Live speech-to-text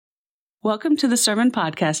Welcome to the Sermon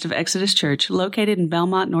Podcast of Exodus Church, located in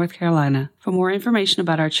Belmont, North Carolina. For more information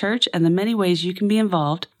about our church and the many ways you can be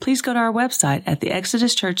involved, please go to our website at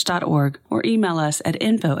theexoduschurch.org or email us at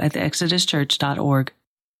info@theexoduschurch.org.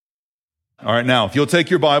 All right, now, if you'll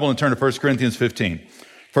take your Bible and turn to 1 Corinthians 15.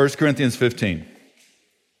 1 Corinthians 15.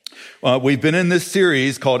 We've been in this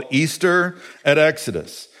series called Easter at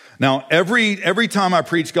Exodus. Now, every time I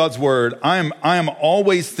preach God's word, I am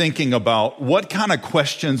always thinking about what kind of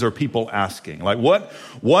questions are people asking? Like,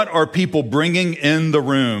 what are people bringing in the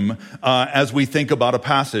room as we think about a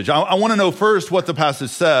passage? I want to know first what the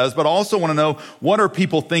passage says, but I also want to know what are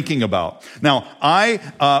people thinking about. Now, I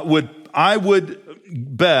would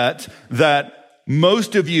bet that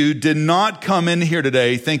most of you did not come in here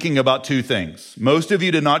today thinking about two things. Most of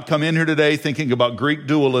you did not come in here today thinking about Greek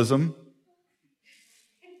dualism.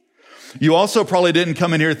 You also probably didn't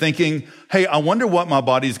come in here thinking, hey, I wonder what my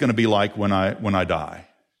body's going to be like when I die.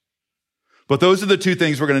 But those are the two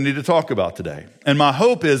things we're going to need to talk about today. And my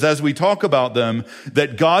hope is, as we talk about them,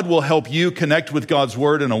 that God will help you connect with God's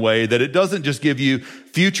word in a way that it doesn't just give you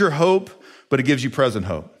future hope, but it gives you present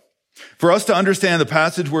hope. For us to understand the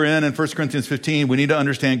passage we're in 1 Corinthians 15, we need to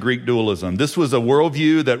understand Greek dualism. This was a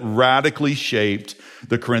worldview that radically shaped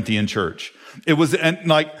the Corinthian church. It was, and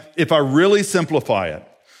like, if I really simplify it,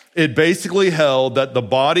 it basically held that the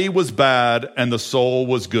body was bad and the soul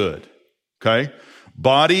was good. Okay?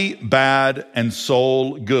 Body bad and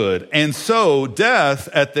soul good. And so death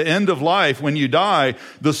at the end of life, when you die,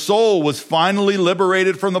 the soul was finally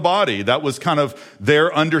liberated from the body. That was kind of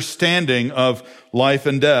their understanding of life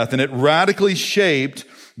and death. And it radically shaped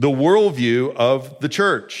the worldview of the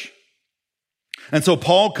church. And so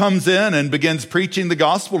Paul comes in and begins preaching the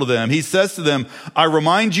gospel to them. He says to them, I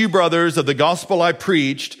remind you, brothers, of the gospel I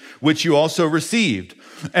preached, which you also received.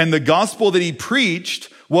 And the gospel that he preached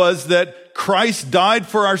was that Christ died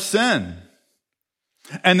for our sin,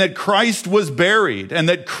 and that Christ was buried, and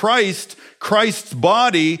that Christ's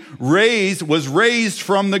body was raised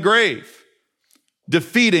from the grave,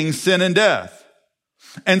 defeating sin and death.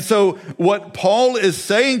 And so what Paul is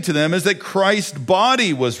saying to them is that Christ's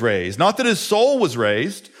body was raised, not that his soul was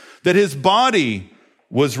raised, that his body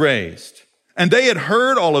was raised. And they had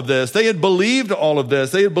heard all of this. They had believed all of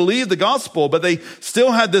this. They had believed the gospel, but they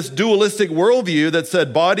still had this dualistic worldview that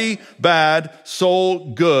said body bad,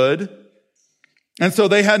 soul good. And so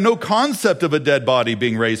they had no concept of a dead body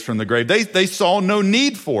being raised from the grave. They saw no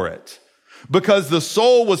need for it. Because the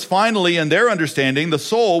soul was finally, in their understanding, the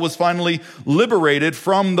soul was finally liberated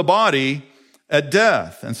from the body at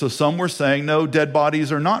death. And so some were saying, no, dead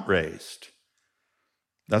bodies are not raised.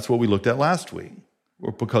 That's what we looked at last week.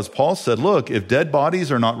 Because Paul said, look, if dead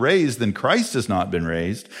bodies are not raised, then Christ has not been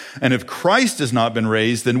raised. And if Christ has not been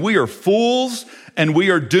raised, then we are fools and we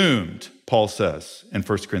are doomed, Paul says in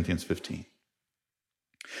 1 Corinthians 15.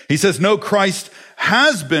 He says, no, Christ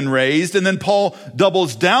has been raised. And then Paul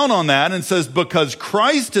doubles down on that and says, because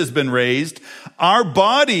Christ has been raised, our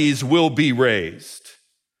bodies will be raised.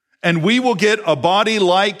 And we will get a body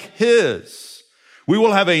like his. We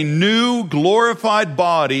will have a new glorified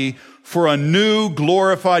body for a new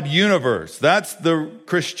glorified universe. That's the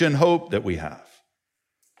Christian hope that we have.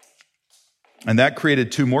 And that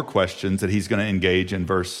created two more questions that he's going to engage in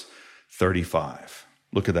verse 35.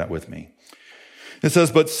 Look at that with me. It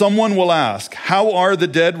says, but someone will ask, how are the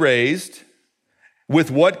dead raised?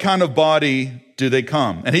 With what kind of body do they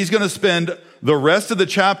come? And he's going to spend the rest of the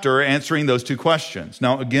chapter answering those two questions.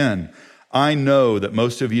 Now, again, I know that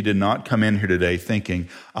most of you did not come in here today thinking,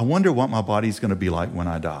 I wonder what my body's going to be like when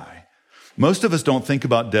I die. Most of us don't think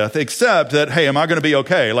about death except that, hey, am I going to be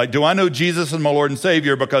okay? Like, do I know Jesus as my Lord and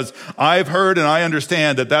Savior? Because I've heard and I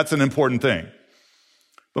understand that that's an important thing.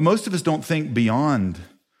 But most of us don't think beyond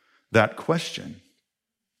that question.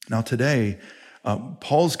 Now today,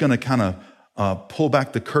 Paul's going to kind of pull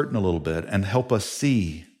back the curtain a little bit and help us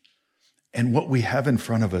see. And what we have in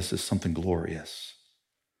front of us is something glorious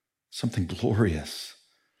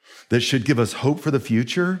that should give us hope for the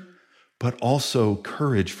future, but also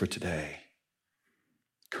courage for today.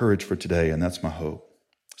 Courage for today, and that's my hope.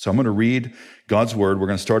 So I'm going to read God's word. We're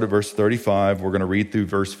going to start at verse 35. We're going to read through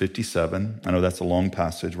verse 57. I know that's a long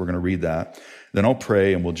passage. We're going to read that. Then I'll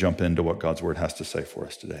pray and we'll jump into what God's word has to say for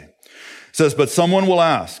us today. It says, but someone will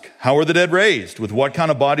ask, how are the dead raised? With what kind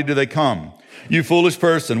of body do they come? You foolish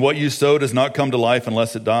person, what you sow does not come to life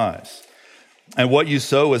unless it dies. And what you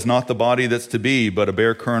sow is not the body that's to be, but a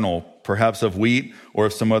bare kernel, perhaps of wheat or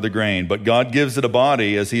of some other grain. But God gives it a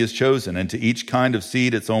body as he has chosen, and to each kind of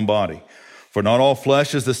seed its own body. For not all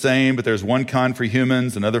flesh is the same, but there's one kind for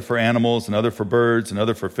humans, another for animals, another for birds,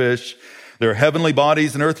 another for fish. There are heavenly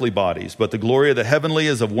bodies and earthly bodies, but the glory of the heavenly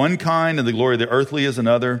is of one kind and the glory of the earthly is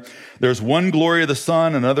another. There's one glory of the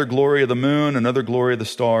sun, another glory of the moon, another glory of the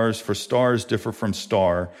stars, for stars differ from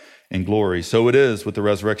star in glory. So it is with the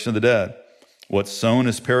resurrection of the dead. What's sown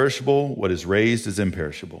is perishable, what is raised is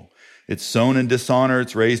imperishable. It's sown in dishonor,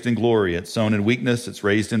 it's raised in glory. It's sown in weakness, it's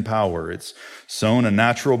raised in power. It's sown a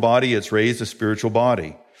natural body, it's raised a spiritual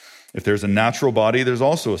body. If there's a natural body, there's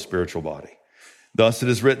also a spiritual body. Thus it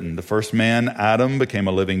is written, the first man, Adam, became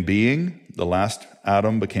a living being. The last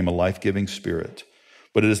Adam became a life-giving spirit.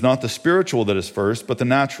 But it is not the spiritual that is first, but the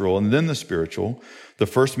natural, and then the spiritual. The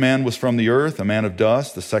first man was from the earth, a man of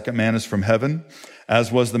dust. The second man is from heaven.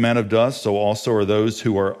 As was the man of dust, so also are those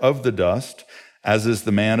who are of the dust. As is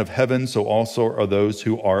the man of heaven, so also are those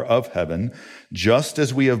who are of heaven. Just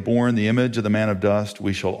as we have borne the image of the man of dust,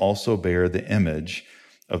 we shall also bear the image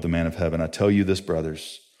of the man of heaven. I tell you this,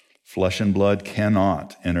 brothers, flesh and blood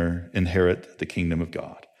cannot inherit the kingdom of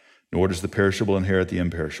God, nor does the perishable inherit the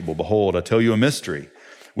imperishable. Behold, I tell you a mystery.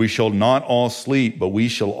 We shall not all sleep, but we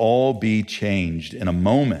shall all be changed in a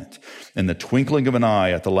moment, in the twinkling of an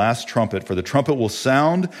eye, at the last trumpet. For the trumpet will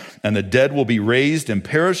sound, and the dead will be raised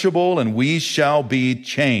imperishable, and we shall be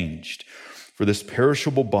changed. For this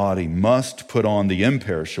perishable body must put on the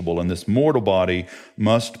imperishable, and this mortal body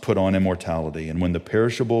must put on immortality. And when the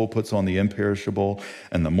perishable puts on the imperishable,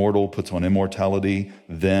 and the mortal puts on immortality,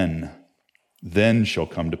 then shall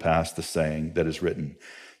come to pass the saying that is written,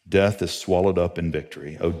 death is swallowed up in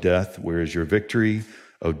victory. O death, where is your victory?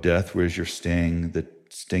 O death, where is your sting? The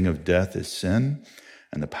sting of death is sin,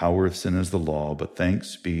 and the power of sin is the law. But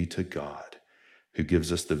thanks be to God, who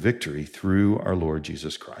gives us the victory through our Lord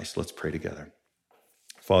Jesus Christ. Let's pray together.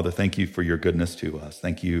 Father, thank you for your goodness to us.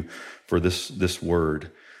 Thank you for this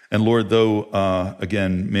word. And Lord, though,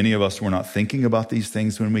 again, many of us were not thinking about these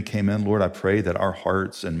things when we came in, Lord, I pray that our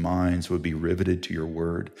hearts and minds would be riveted to your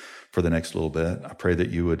word for the next little bit. I pray that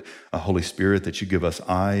you would, Holy Spirit, that you give us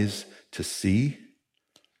eyes to see,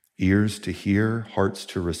 ears to hear, hearts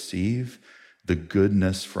to receive the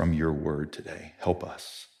goodness from your word today. Help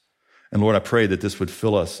us. And Lord, I pray that this would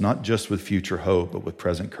fill us not just with future hope, but with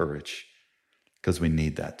present courage, because we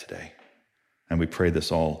need that today. And we pray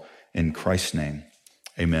this all in Christ's name.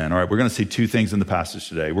 Amen. All right, we're going to see two things in the passage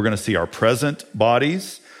today. We're going to see our present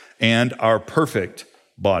bodies and our perfect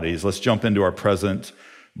bodies. Let's jump into our present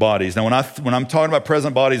bodies. Now, when I'm talking about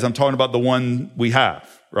present bodies, I'm talking about the one we have,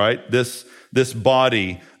 right? This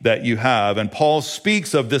body that you have. And Paul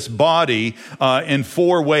speaks of this body in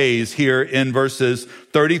four ways here in verses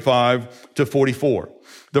 35 to 44.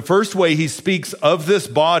 The first way he speaks of this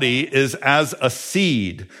body is as a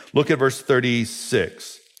seed. Look at verse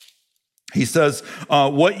 36. He says,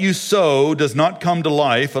 what you sow does not come to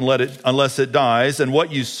life unless it dies. And what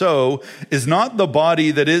you sow is not the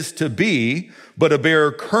body that is to be, but a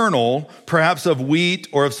bare kernel, perhaps of wheat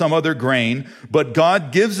or of some other grain. But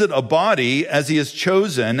God gives it a body as he has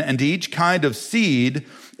chosen, and to each kind of seed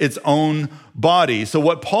its own body. So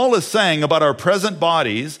what Paul is saying about our present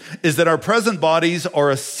bodies is that our present bodies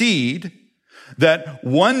are a seed that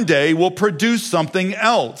one day will produce something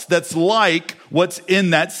else that's like what's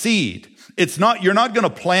in that seed. It's not, you're not going to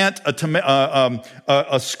plant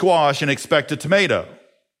a squash and expect a tomato.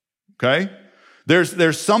 Okay?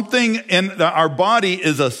 There's something in our body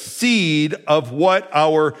is a seed of what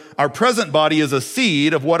our present body is a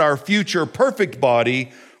seed of what our future perfect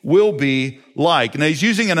body will be like. Now he's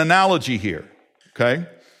using an analogy here. Okay?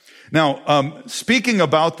 Now, speaking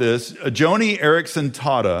about this, Joni Eareckson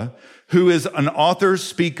Tada, who is an author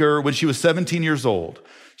speaker, when she was 17 years old,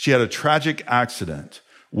 she had a tragic accident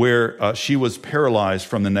where she was paralyzed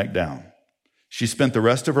from the neck down. She spent the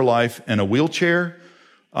rest of her life in a wheelchair,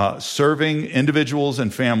 serving individuals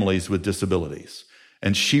and families with disabilities.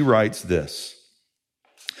 And she writes this: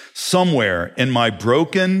 somewhere in my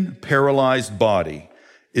broken, paralyzed body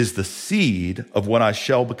is the seed of what I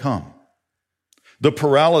shall become. The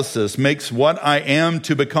paralysis makes what I am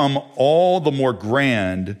to become all the more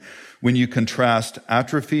grand when you contrast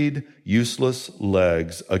atrophied, useless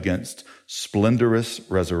legs against splendorous,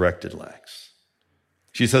 resurrected legs.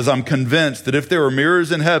 She says, I'm convinced that if there are mirrors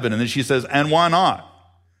in heaven, and then she says, and why not?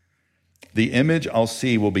 The image I'll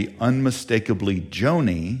see will be unmistakably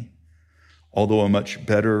Joni, although a much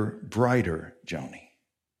better, brighter Joni.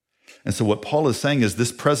 And so what Paul is saying is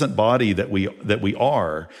this present body that we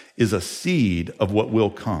are is a seed of what will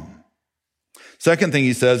come. Second thing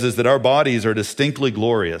he says is that our bodies are distinctly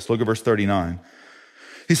glorious. Look at verse 39.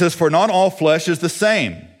 He says, for not all flesh is the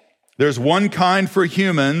same. There's one kind for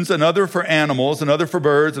humans, another for animals, another for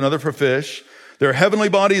birds, another for fish. There are heavenly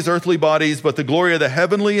bodies, earthly bodies, but the glory of the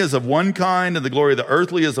heavenly is of one kind and the glory of the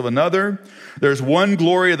earthly is of another. There's one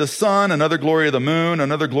glory of the sun, another glory of the moon,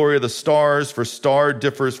 another glory of the stars, for star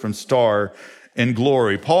differs from star in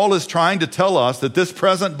glory. Paul is trying to tell us that this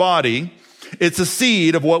present body, it's a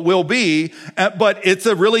seed of what will be, but it's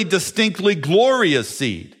a really distinctly glorious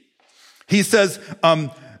seed. He says,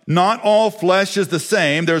 not all flesh is the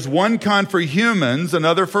same. There's one kind for humans,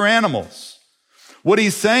 another for animals. What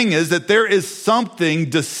he's saying is that there is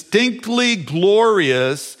something distinctly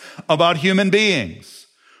glorious about human beings.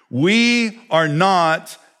 We are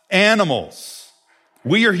not animals.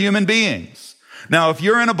 We are human beings. Now, if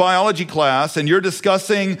you're in a biology class and you're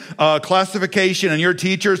discussing classification and your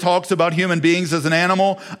teacher talks about human beings as an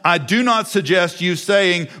animal, I do not suggest you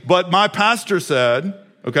saying, but my pastor said,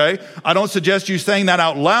 okay? I don't suggest you saying that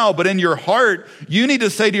out loud, but in your heart, you need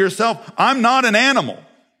to say to yourself, I'm not an animal.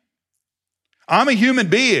 I'm a human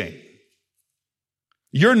being.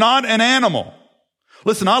 You're not an animal.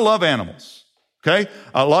 Listen, I love animals, okay?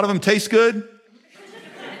 A lot of them taste good.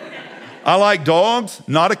 I like dogs,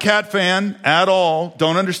 not a cat fan at all.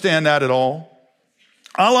 Don't understand that at all.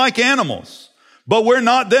 I like animals, but we're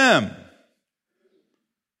not them.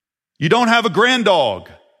 You don't have a grand dog,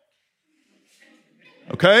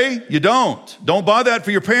 okay? You don't. Don't buy that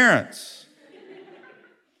for your parents.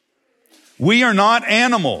 We are not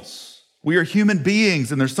animals. We are human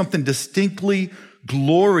beings, and there's something distinctly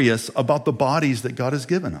glorious about the bodies that God has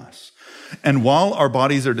given us. And while our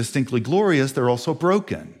bodies are distinctly glorious, they're also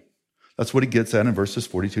broken. That's what he gets at in verses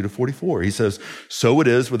 42 to 44. He says, so it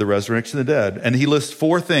is with the resurrection of the dead. And he lists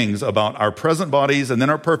four things about our present bodies and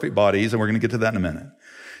then our perfect bodies, and we're going to get to that in a minute.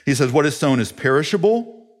 He says, what is sown is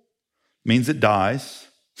perishable, means it dies.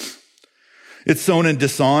 It's sown in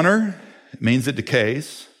dishonor, it means it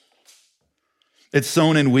decays. It's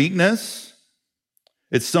sown in weakness.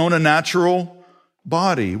 It's sown a natural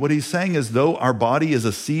body. What he's saying is, though our body is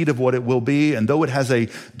a seed of what it will be, and though it has a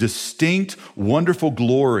distinct, wonderful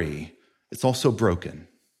glory, it's also broken.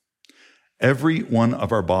 Every one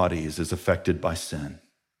of our bodies is affected by sin.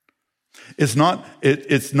 It's not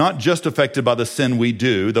just affected by the sin we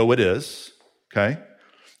do, though it is, okay?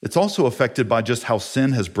 It's also affected by just how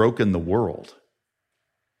sin has broken the world.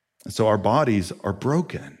 And so our bodies are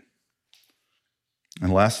broken.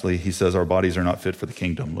 And lastly, he says our bodies are not fit for the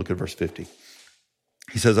kingdom. Look at verse 50.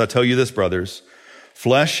 He says, I tell you this, brothers,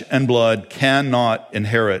 flesh and blood cannot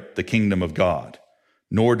inherit the kingdom of God,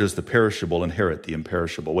 nor does the perishable inherit the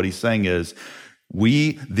imperishable. What he's saying is,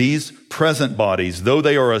 these present bodies, though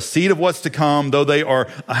they are a seed of what's to come, though they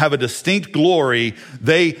have a distinct glory,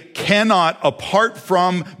 they cannot, apart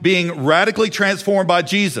from being radically transformed by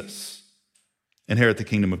Jesus, inherit the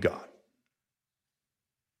kingdom of God.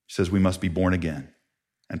 He says we must be born again.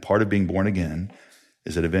 And part of being born again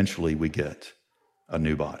is that eventually we get a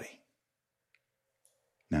new body.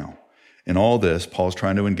 Now, in all this, Paul's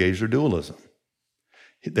trying to engage their dualism.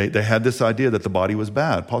 They had this idea that the body was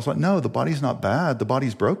bad. Paul's like, no, the body's not bad. The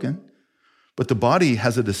body's broken. But the body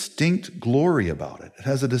has a distinct glory about it. It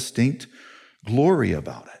has a distinct glory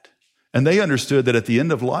about it. And they understood that at the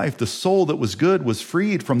end of life, the soul that was good was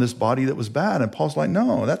freed from this body that was bad. And Paul's like,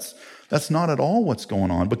 no, that's not at all what's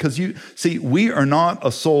going on. Because we are not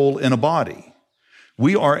a soul in a body.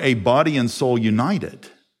 We are a body and soul united.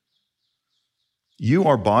 You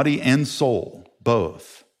are body and soul,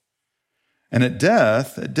 both. And at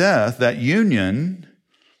death, that union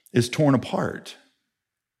is torn apart.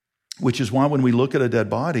 Which is why when we look at a dead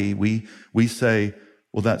body, we say,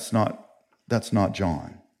 well, that's not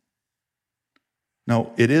John.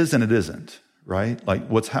 No, it is and it isn't, right? Like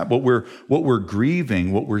what we're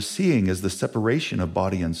grieving, what we're seeing is the separation of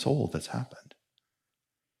body and soul that's happened.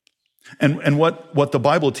 And what the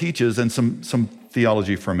Bible teaches, and some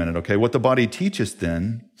theology for a minute, okay? What the body teaches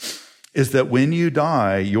then is that when you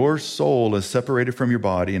die, your soul is separated from your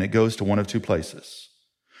body and it goes to one of two places.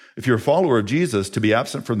 If you're a follower of Jesus, to be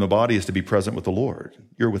absent from the body is to be present with the Lord.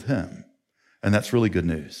 You're with him. And that's really good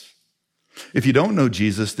news. If you don't know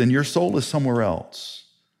Jesus, then your soul is somewhere else.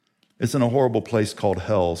 It's in a horrible place called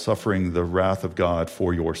hell, suffering the wrath of God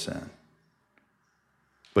for your sin.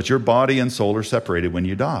 But your body and soul are separated when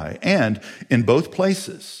you die. And in both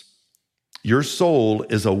places, your soul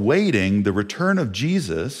is awaiting the return of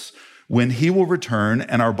Jesus when he will return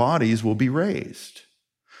and our bodies will be raised.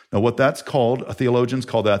 Now, what that's called, theologians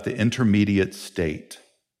call that the intermediate state.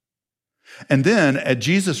 And then at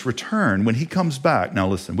Jesus' return, when he comes back, now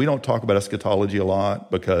listen, we don't talk about eschatology a lot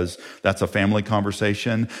because that's a family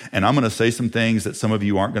conversation. And I'm going to say some things that some of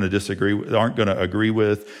you aren't going to agree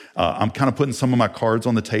with. I'm kind of putting some of my cards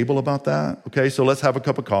on the table about that. Okay, so let's have a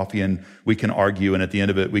cup of coffee and we can argue. And at the end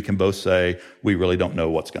of it, we can both say, we really don't know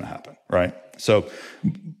what's going to happen, right? So,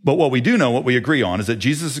 but what we do know, what we agree on is that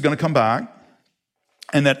Jesus is going to come back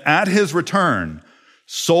and that at his return,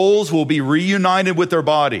 souls will be reunited with their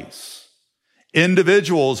bodies.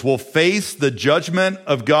 Individuals will face the judgment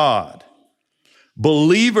of God.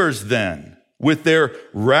 Believers then, with their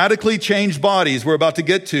radically changed bodies we're about to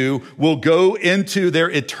get to, will go into their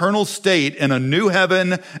eternal state in a new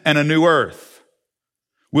heaven and a new earth.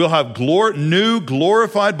 We'll have new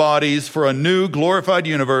glorified bodies for a new glorified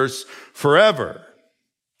universe forever.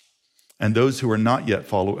 And those who have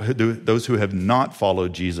not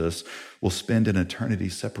followed Jesus will spend an eternity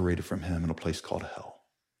separated from him in a place called hell.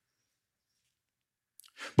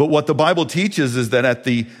 But what the Bible teaches is that at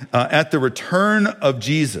the return of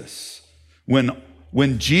Jesus,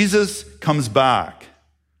 when Jesus comes back,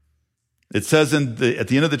 it says at the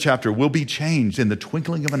end of the chapter, we'll be changed in the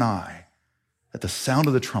twinkling of an eye, at the sound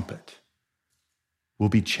of the trumpet. We'll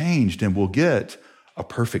be changed and we'll get a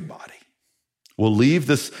perfect body. We'll leave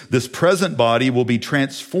this present body, will be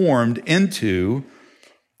transformed into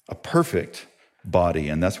a perfect body.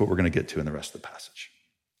 And that's what we're going to get to in the rest of the passage.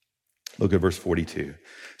 Look at verse 42. It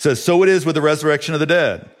says, so it is with the resurrection of the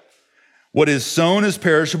dead. What is sown is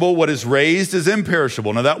perishable. What is raised is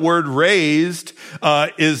imperishable. Now that word raised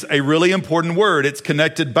is a really important word. It's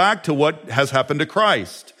connected back to what has happened to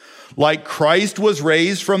Christ. Like Christ was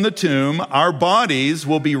raised from the tomb, our bodies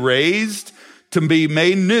will be raised to be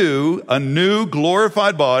made new, a new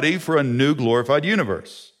glorified body for a new glorified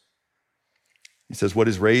universe. He says what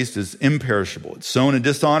is raised is imperishable. It's sown in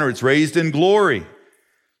dishonor. It's raised in glory.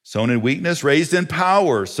 Sown in weakness, raised in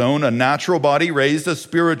power. Sown a natural body, raised a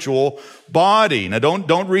spiritual body. Now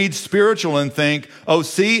don't read spiritual and think, oh,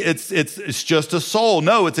 see, it's just a soul.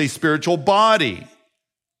 No, it's a spiritual body.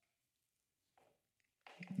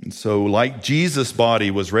 And so like Jesus' body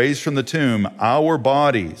was raised from the tomb, our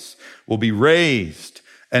bodies will be raised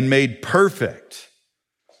and made perfect.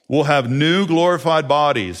 We'll have new glorified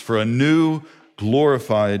bodies for a new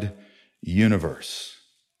glorified universe.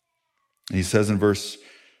 And he says in verse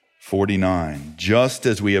 49, just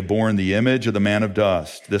as we have borne the image of the man of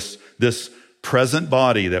dust, this present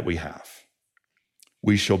body that we have,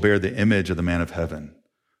 we shall bear the image of the man of heaven,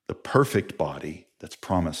 the perfect body that's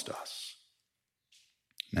promised us.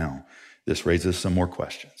 Now, this raises some more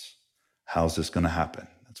questions. How's this going to happen?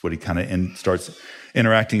 That's what he kind of starts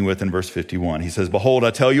interacting with in verse 51. He says, behold,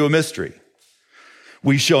 I tell you a mystery.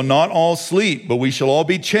 We shall not all sleep, but we shall all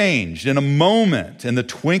be changed in a moment, in the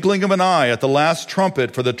twinkling of an eye, at the last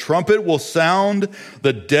trumpet. For the trumpet will sound,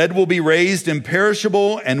 the dead will be raised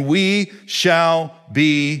imperishable, and we shall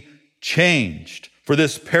be changed. For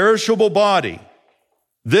this perishable body,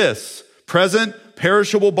 this present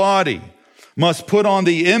perishable body, must put on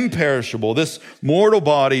the imperishable. This mortal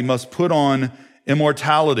body must put on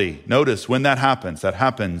immortality. Notice when that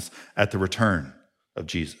happens at the return of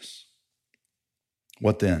Jesus.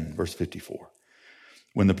 What then? Verse 54.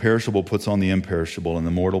 When the perishable puts on the imperishable and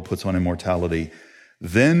the mortal puts on immortality,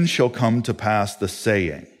 then shall come to pass the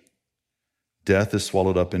saying, death is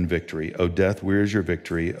swallowed up in victory. O death, where is your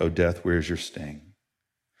victory? O death, where is your sting?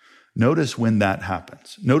 Notice when that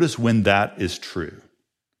happens. Notice when that is true.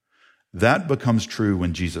 That becomes true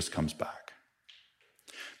when Jesus comes back.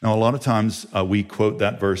 Now, a lot of times we quote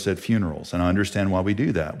that verse at funerals, and I understand why we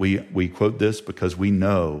do that. We quote this because we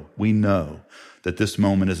know that this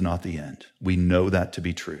moment is not the end. We know that to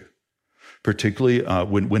be true. Particularly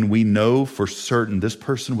when we know for certain this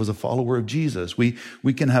person was a follower of Jesus, we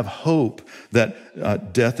can have hope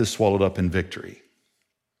that death is swallowed up in victory.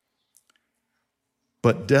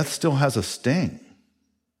 But death still has a sting.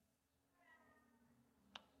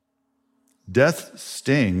 Death's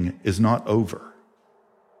sting is not over.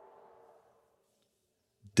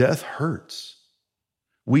 Death hurts.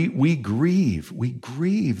 We grieve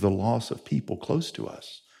the loss of people close to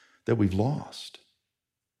us that we've lost.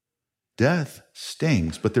 Death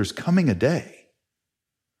stings, but there's coming a day.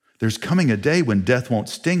 There's coming a day when death won't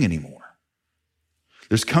sting anymore.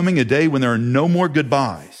 There's coming a day when there are no more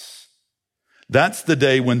goodbyes. That's the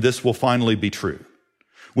day when this will finally be true.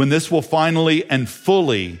 When this will finally and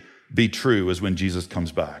fully be true is when Jesus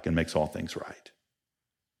comes back and makes all things right.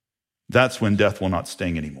 That's when death will not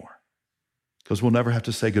sting anymore, because we'll never have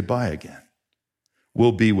to say goodbye again.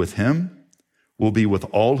 We'll be with him, we'll be with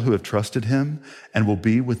all who have trusted him, and we'll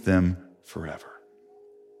be with them forever.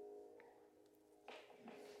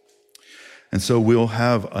 And so we'll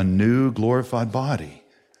have a new glorified body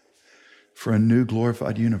for a new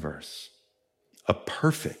glorified universe. A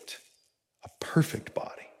perfect body.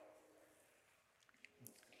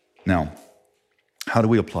 Now, how do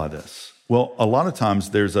we apply this? Well, a lot of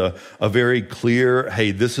times there's a very clear,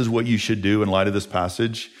 hey, this is what you should do in light of this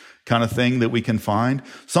passage kind of thing that we can find.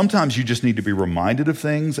 Sometimes you just need to be reminded of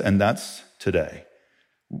things, and that's today.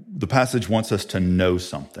 The passage wants us to know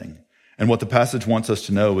something. And what the passage wants us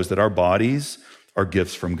to know is that our bodies are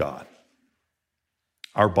gifts from God.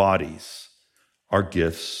 Our bodies are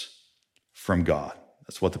gifts from God.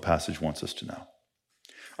 That's what the passage wants us to know.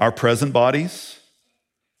 Our present bodies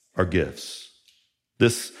are gifts.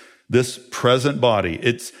 This present body,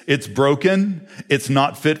 it's broken, it's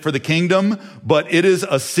not fit for the kingdom, but it is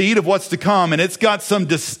a seed of what's to come, and it's got some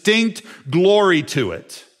distinct glory to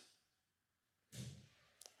it.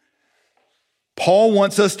 Paul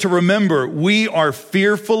wants us to remember we are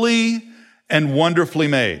fearfully and wonderfully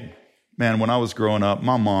made. Man, when I was growing up,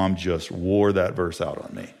 my mom just wore that verse out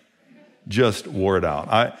on me. Just wore it out.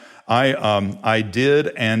 I did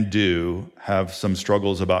and do have some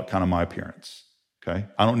struggles about kind of my appearance. Okay,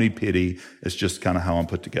 I don't need pity. It's just kind of how I'm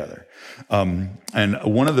put together. And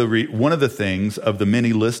one of the things of the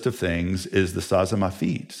many list of things is the size of my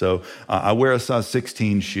feet. So I wear a size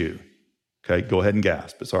 16 shoe. Okay, go ahead and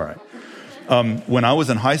gasp. It's all right. When I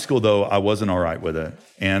was in high school, though, I wasn't all right with it.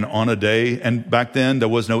 And on a day, and back then there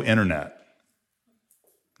was no internet.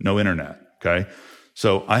 No internet. Okay,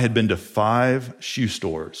 so I had been to 5 shoe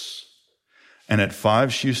stores. And at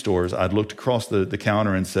 5 shoe stores, I'd looked across the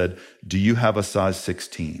counter and said, do you have a size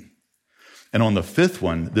 16? And on the 5th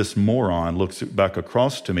one, this moron looks back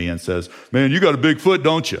across to me and says, man, you got a big foot,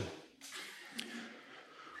 don't you?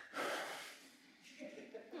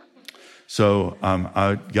 So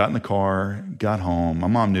I got in the car, got home. My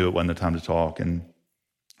mom knew it wasn't the time to talk. And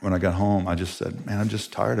when I got home, I just said, man, I'm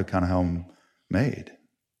just tired of kind of how I'm made.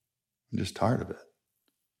 I'm just tired of it.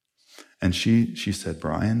 And she said,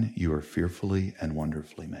 Brian, you are fearfully and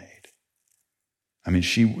wonderfully made. I mean,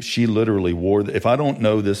 she literally wore, if I don't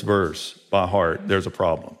know this verse by heart, there's a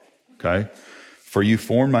problem, okay? For you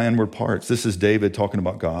formed my inward parts. This is David talking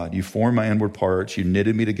about God. You formed my inward parts. You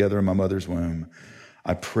knitted me together in my mother's womb.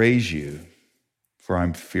 I praise you, for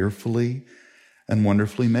I'm fearfully and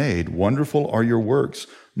wonderfully made. Wonderful are your works.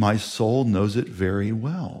 My soul knows it very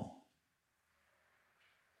well.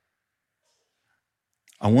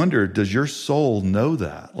 I wonder, does your soul know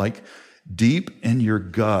that? Like deep in your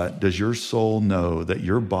gut, does your soul know that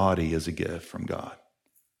your body is a gift from God?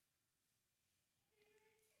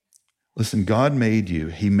 Listen, God made you.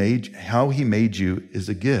 How he made you is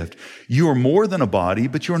a gift. You are more than a body,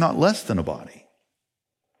 but you are not less than a body.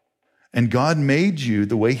 And God made you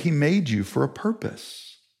the way he made you for a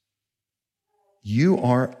purpose. You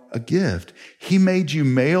are a gift. He made you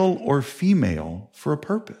male or female for a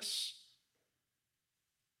purpose.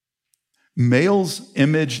 Males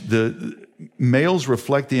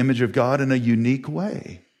reflect the image of God in a unique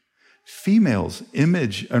way. Females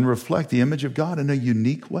image and reflect the image of God in a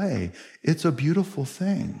unique way. It's a beautiful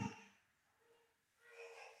thing.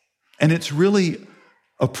 And it's really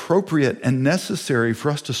appropriate and necessary for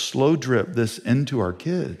us to slow drip this into our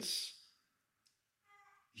kids.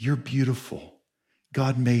 You're beautiful.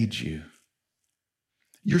 God made you.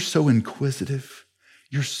 You're so inquisitive.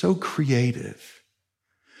 You're so creative.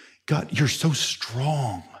 God, you're so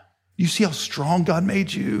strong. You see how strong God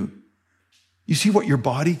made you? You see what your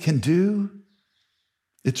body can do?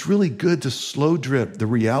 It's really good to slow drip the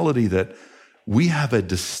reality that we have a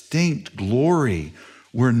distinct glory.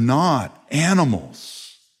 We're not animals.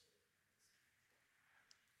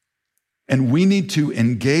 And we need to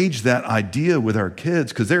engage that idea with our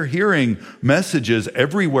kids because they're hearing messages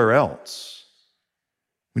everywhere else.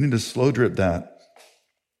 We need to slow drip that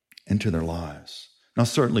into their lives. Now,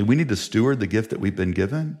 certainly, we need to steward the gift that we've been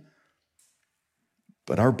given,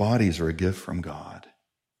 but our bodies are a gift from God.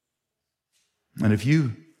 And if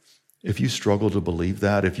you struggle to believe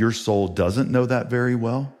that, if your soul doesn't know that very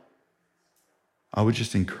well, I would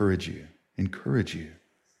just encourage you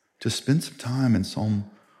to spend some time in Psalm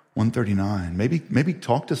 139. Maybe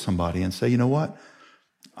talk to somebody and say, you know what?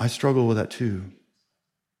 I struggle with that too.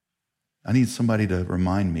 I need somebody to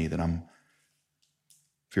remind me that I'm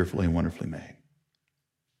fearfully and wonderfully made.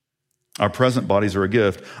 Our present bodies are a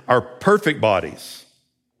gift. Our perfect bodies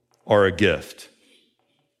are a gift.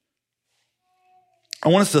 I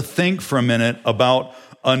want us to think for a minute about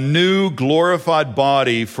a new glorified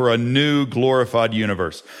body for a new glorified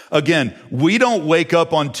universe. Again, we don't wake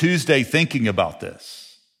up on Tuesday thinking about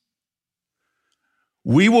this.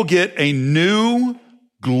 We will get a new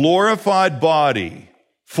glorified body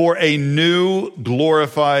for a new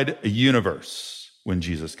glorified universe when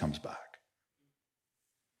Jesus comes back.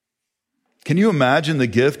 Can you imagine the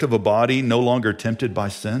gift of a body no longer tempted by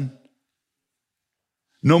sin?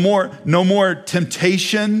 No more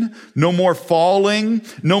temptation, no more falling,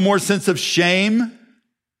 no more sense of shame.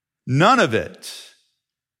 None of it.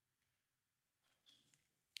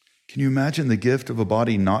 Can you imagine the gift of a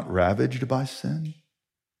body not ravaged by sin?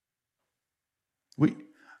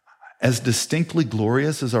 As distinctly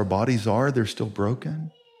glorious as our bodies are, they're still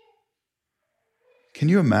broken. Can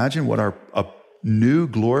you imagine what a new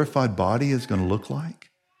glorified body is going to look like?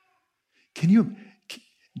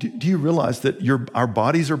 Do you realize that our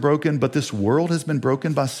bodies are broken, but this world has been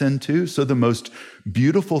broken by sin too? So the most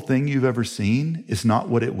beautiful thing you've ever seen is not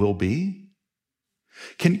what it will be?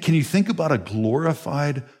 Can you think about a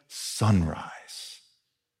glorified sunrise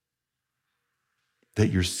that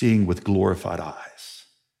you're seeing with glorified eyes?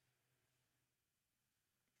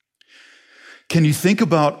 Can you think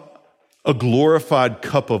about a glorified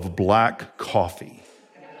cup of black coffee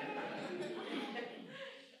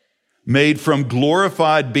made from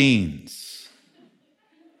glorified beans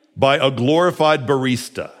by a glorified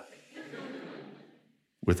barista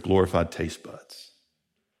with glorified taste buds?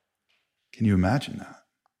 Can you imagine that?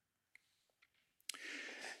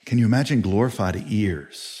 Can you imagine glorified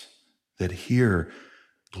ears that hear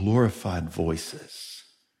glorified voices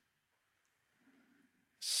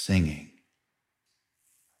singing?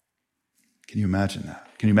 Can you imagine that?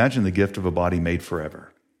 Can you imagine the gift of a body made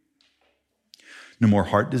forever? No more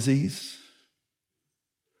heart disease,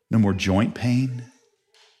 no more joint pain,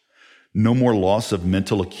 no more loss of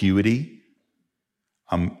mental acuity.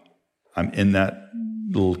 I'm in that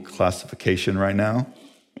little classification right now.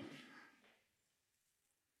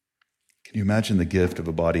 Can you imagine the gift of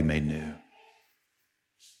a body made new?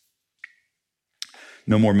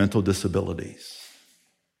 No more mental disabilities,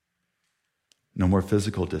 no more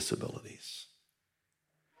physical disabilities.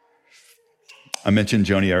 I mentioned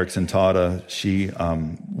Joni Eareckson Tada. She,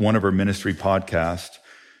 one of her ministry podcasts,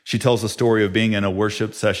 she tells the story of being in a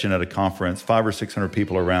worship session at a conference, 500 or 600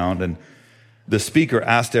 people around, and the speaker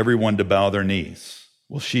asked everyone to bow their knees.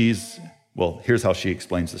 Well, here's how she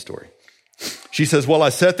explains the story. She says, I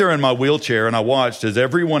sat there in my wheelchair and I watched as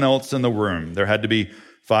everyone else in the room, there had to be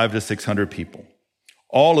 500 to 600 people,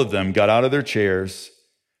 all of them got out of their chairs,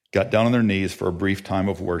 got down on their knees for a brief time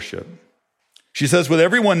of worship. She says, with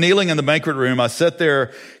everyone kneeling in the banquet room, I sat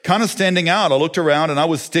there kind of standing out. I looked around and I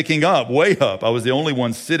was sticking up, way up. I was the only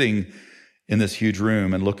one sitting in this huge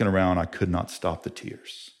room, and looking around, I could not stop the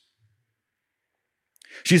tears.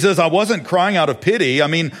 She says, I wasn't crying out of pity.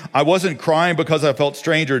 I wasn't crying because I felt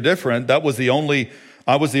strange or different. I was the only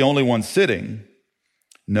one sitting.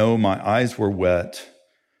 No, my eyes were wet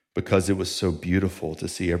because it was so beautiful to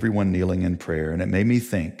see everyone kneeling in prayer. And it made me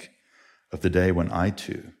think of the day when I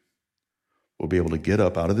too will be able to get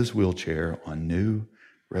up out of this wheelchair on new,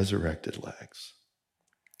 resurrected legs.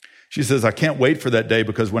 She says, I can't wait for that day,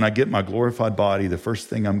 because when I get my glorified body, the first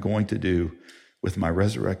thing I'm going to do with my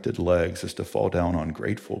resurrected legs is to fall down on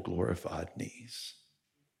grateful, glorified knees.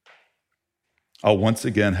 I'll once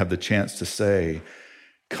again have the chance to say,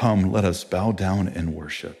 come, let us bow down and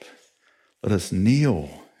worship. Let us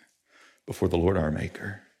kneel before the Lord our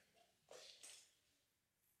Maker.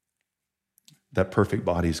 That perfect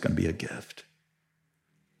body is going to be a gift.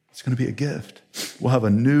 It's going to be a gift. We'll have a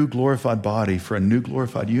new glorified body for a new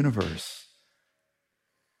glorified universe.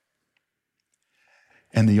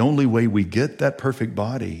 And the only way we get that perfect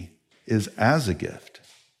body is as a gift.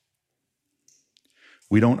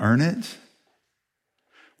 We don't earn it.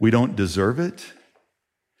 We don't deserve it.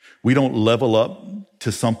 We don't level up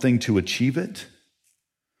to something to achieve it.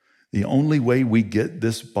 The only way we get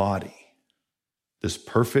this body, this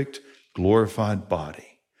perfect, glorified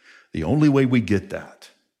body, the only way we get that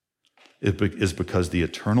is because the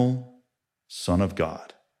eternal Son of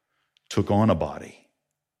God took on a body.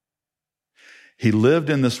 He lived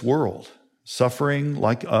in this world, suffering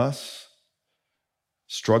like us,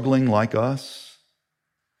 struggling like us,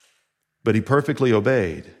 but he perfectly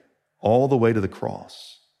obeyed all the way to the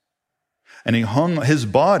cross. And his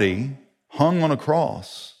body hung on a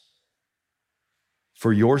cross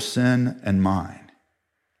for your sin and mine.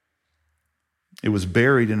 It was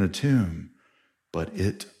buried in a tomb, but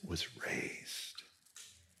it was raised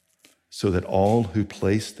so that all who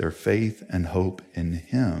place their faith and hope in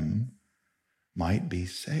him might be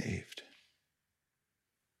saved.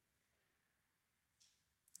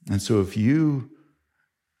 And so if you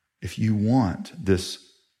want this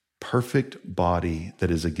perfect body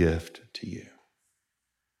that is a gift to you,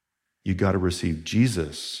 you got to receive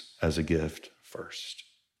Jesus as a gift first.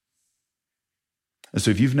 And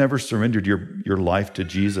so if you've never surrendered your life to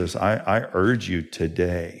Jesus, I urge you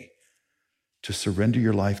today to surrender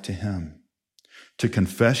your life to him, to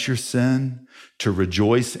confess your sin, to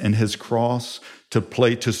rejoice in his cross,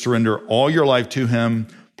 to surrender all your life to him,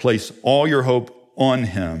 place all your hope on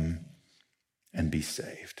him, and be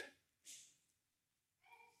saved.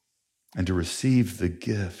 And to receive the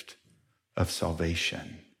gift of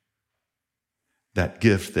salvation, that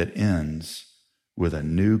gift that ends with a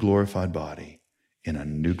new glorified body in a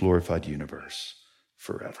new glorified universe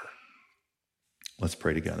forever. Let's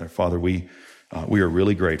pray together. Father, we are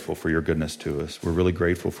really grateful for your goodness to us. We're really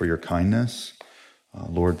grateful for your kindness.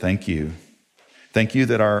 Lord, thank you. Thank you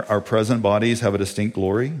that our present bodies have a distinct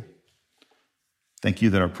glory. Thank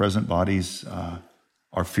you that our present bodies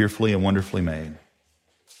are fearfully and wonderfully made.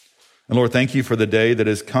 And Lord, thank you for the day that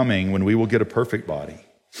is coming when we will get a perfect body,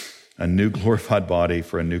 a new glorified body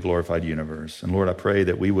for a new glorified universe. And Lord, I pray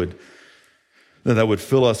that that would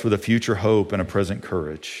fill us with a future hope and a present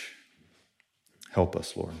courage. Help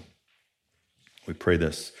us, Lord. We pray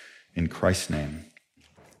this in Christ's name.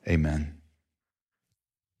 Amen.